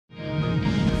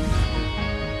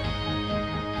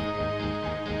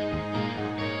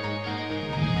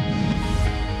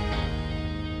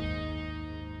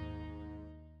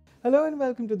Hello and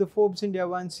welcome to the Forbes India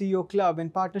One CEO Club in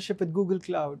partnership with Google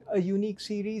Cloud, a unique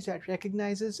series that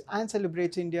recognizes and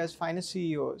celebrates India's finest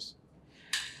CEOs.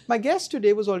 My guest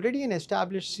today was already an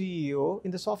established CEO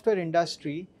in the software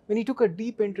industry when he took a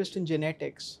deep interest in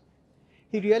genetics.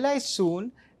 He realized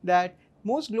soon that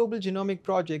most global genomic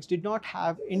projects did not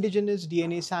have indigenous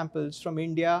DNA samples from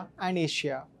India and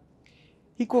Asia.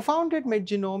 He co founded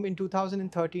MedGenome in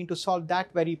 2013 to solve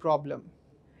that very problem.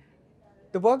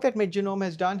 The work that MedGenome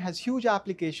has done has huge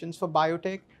applications for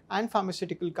biotech and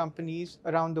pharmaceutical companies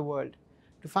around the world.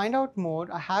 To find out more,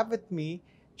 I have with me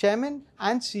Chairman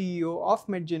and CEO of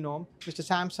MedGenome, Mr.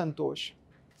 Sam Santhosh.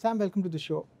 Sam, welcome to the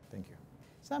show. Thank you.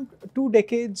 Sam, 2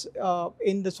 decades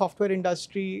in the software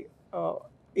industry,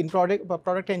 in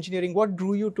product engineering, what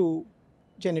drew you to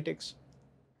genetics?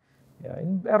 Yeah,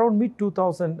 in around mid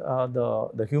 2000,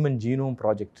 the Human Genome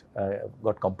Project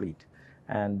got complete,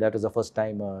 and that was the first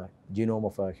time a genome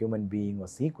of a human being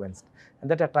was sequenced,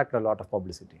 and that attracted a lot of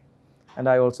publicity. And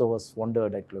I also was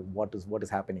wondered like what is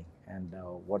happening and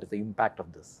what is the impact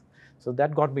of this. So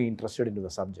that got me interested into the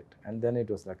subject, and then it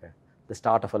was like the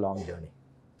start of a long journey.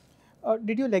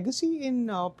 Did your legacy in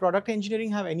product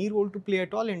engineering have any role to play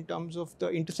at all in terms of the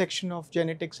intersection of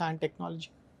genetics and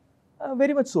technology?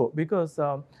 Very much so, because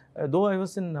though I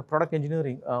was in product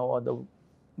engineering, the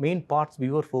main parts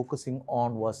we were focusing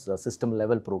on was system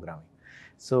level programming.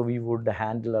 So we would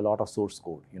handle a lot of source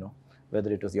code,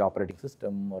 whether it was the operating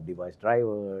system or device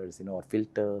drivers, or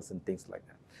filters and things like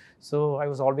that. So I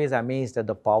was always amazed at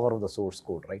the power of the source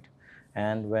code, right?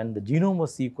 And when the genome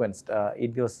was sequenced,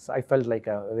 I felt like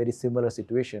a very similar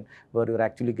situation where you're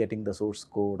actually getting the source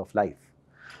code of life.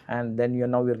 And then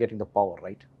now you're getting the power,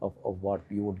 right, of what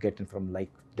you would get from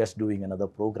like just doing another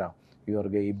program. You are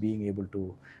being able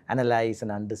to analyze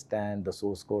and understand the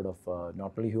source code of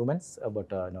not only humans,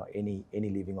 but any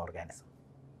living organism.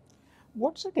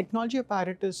 What's the technology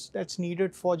apparatus that's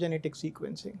needed for genetic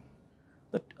sequencing?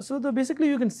 Basically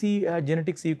you can see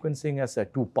genetic sequencing as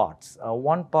two parts.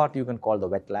 One part you can call the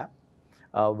wet lab,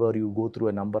 where you go through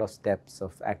a number of steps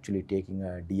of actually taking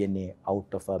a DNA out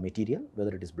of a material,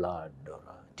 whether it is blood or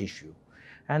tissue,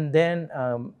 and then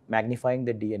magnifying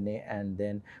the DNA and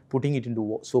then putting it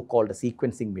into so-called a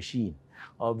sequencing machine,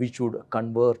 which would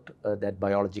convert that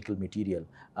biological material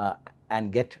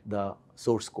and get the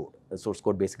source code. The source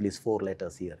code basically is 4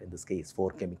 letters here, in this case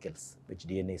 4 chemicals which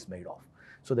DNA is made of.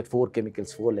 So that 4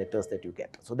 chemicals, 4 letters that you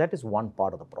get. So that is one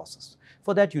part of the process.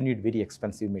 For that you need very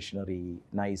expensive machinery,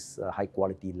 nice high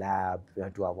quality lab. You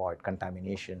have to avoid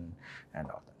contamination and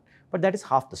all that. But that is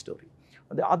half the story.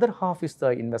 The other half is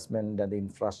the investment and the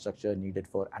infrastructure needed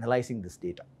for analyzing this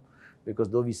data. Because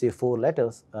though we say 4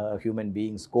 letters, a human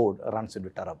being's code runs into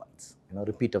terabytes,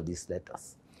 repeat of these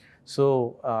letters.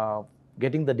 So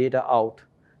getting the data out,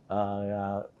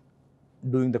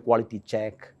 doing the quality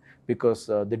check, because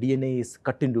the DNA is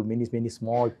cut into many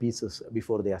small pieces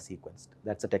before they are sequenced.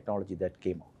 That's a technology that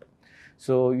came out.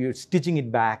 So you're stitching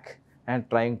it back and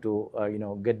trying to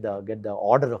get the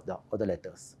order of the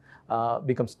letters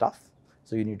becomes tough.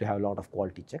 So you need to have a lot of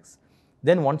quality checks.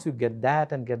 Then once you get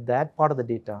that and get that part of the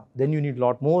data, then you need a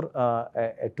lot more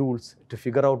tools to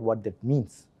figure out what that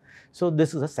means. So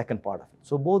this is the second part of it.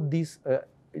 So both these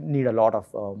need a lot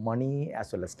of money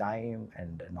as well as time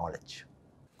and knowledge.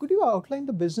 Could you outline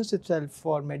the business itself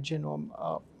for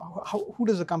MedGenome? Who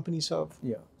does the company serve?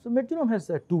 Yeah. So MedGenome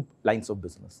has 2 lines of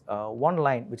business. One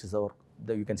line, which is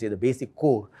you can say the basic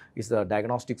core, is the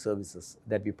diagnostic services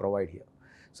that we provide here.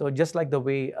 So just like the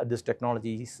way these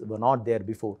technologies were not there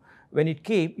before, when it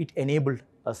came, it enabled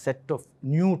a set of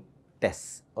new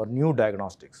tests or new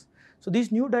diagnostics. So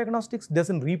these new diagnostics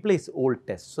doesn't replace old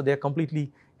tests. So they are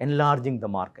completely enlarging the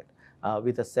market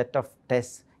with a set of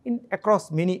tests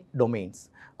across many domains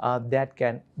that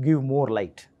can give more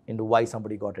light into why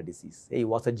somebody got a disease. Hey,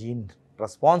 was a gene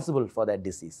responsible for that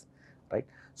disease, right?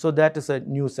 So that is a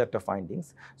new set of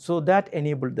findings. So that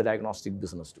enabled the diagnostic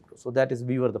business to grow. So that is,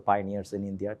 we were the pioneers in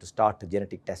India to start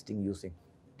genetic testing using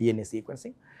DNA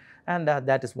sequencing. And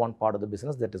that is one part of the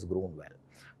business that has grown well.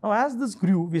 Now, as this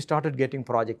grew, we started getting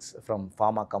projects from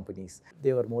pharma companies.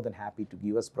 They were more than happy to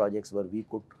give us projects where we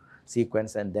could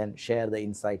sequence and then share the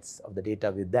insights of the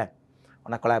data with them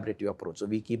on a collaborative approach. So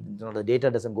we keep, the data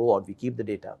doesn't go out, we keep the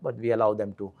data, but we allow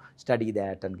them to study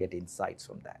that and get insights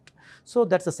from that. So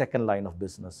that's the second line of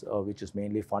business, which is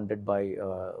mainly funded by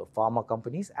pharma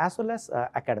companies as well as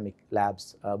academic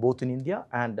labs, both in India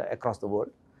and across the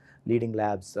world. leading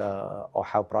labs or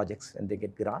have projects and they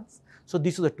get grants. So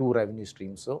these are the two revenue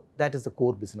streams. So that is the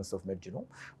core business of MedGenome.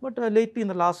 But lately in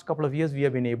the last couple of years, we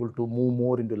have been able to move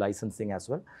more into licensing as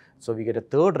well. So we get a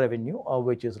third revenue,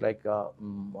 which is like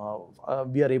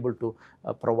we are able to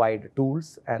provide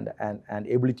tools and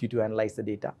ability to analyze the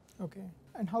data. Okay.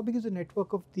 And how big is the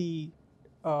network of the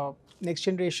next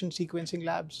generation sequencing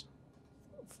labs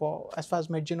as far as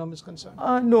MedGenome is concerned?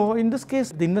 No, in this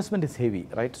case, the investment is heavy,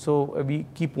 right? So we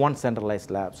keep one centralized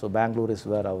lab. So Bangalore is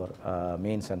where our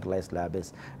main centralized lab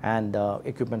is, and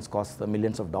equipments cost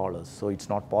millions of dollars. So it's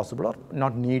not possible or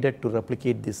not needed to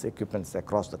replicate these equipments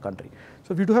across the country.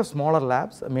 So we do have smaller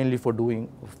labs, mainly for doing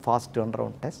fast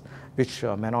turnaround tests, which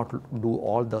may not do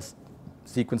all the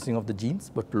sequencing of the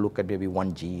genes, but to look at maybe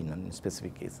one gene in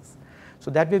specific cases. So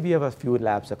that way we have a few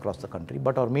labs across the country,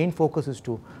 but our main focus is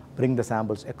to bring the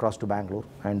samples across to Bangalore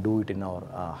and do it in our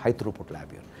high throughput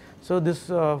lab here. So this,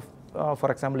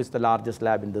 for example, is the largest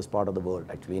lab in this part of the world.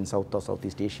 Actually, in South or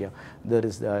Southeast Asia, there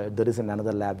is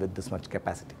another lab with this much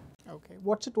capacity. Okay.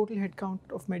 What's the total headcount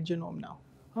of MedGenome now?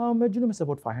 MedGenome is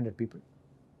about 500 people.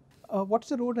 What's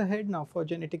the road ahead now for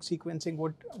genetic sequencing?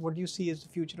 What do you see as the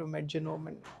future of MedGenome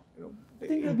and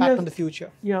the impact on the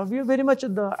future? Yeah, we are very much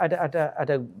at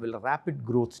a rapid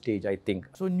growth stage, I think.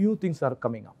 So new things are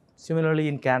coming up. Similarly,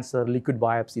 in cancer, liquid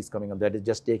biopsy is coming up. That is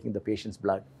just taking the patient's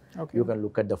blood. Okay. You can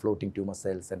look at the floating tumor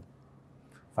cells and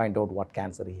find out what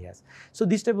cancer he has. So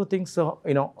these type of things, the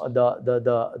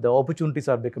opportunities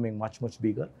are becoming much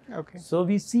bigger. Okay. So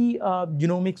we see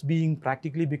genomics being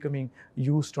practically becoming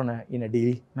used in a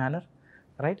daily manner,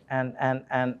 right?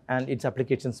 And its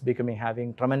applications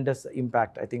having tremendous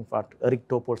impact. I think what Eric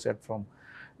Topol said, from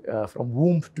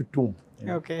womb to tomb.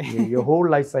 Okay. Your whole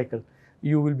life cycle,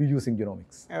 you will be using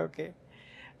genomics. Okay.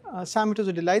 Sam, it was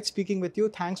a delight speaking with you.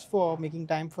 Thanks for making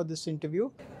time for this interview.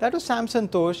 That was Sam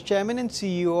Santhosh, Chairman and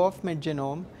CEO of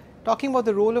MedGenome, talking about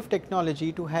the role of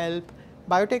technology to help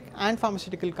biotech and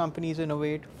pharmaceutical companies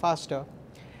innovate faster.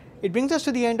 It brings us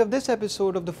to the end of this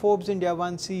episode of the Forbes India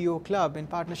One CEO Club in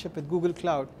partnership with Google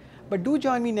Cloud. But do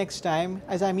join me next time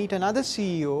as I meet another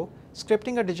CEO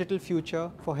scripting a digital future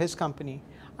for his company.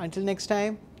 Until next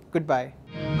time, goodbye.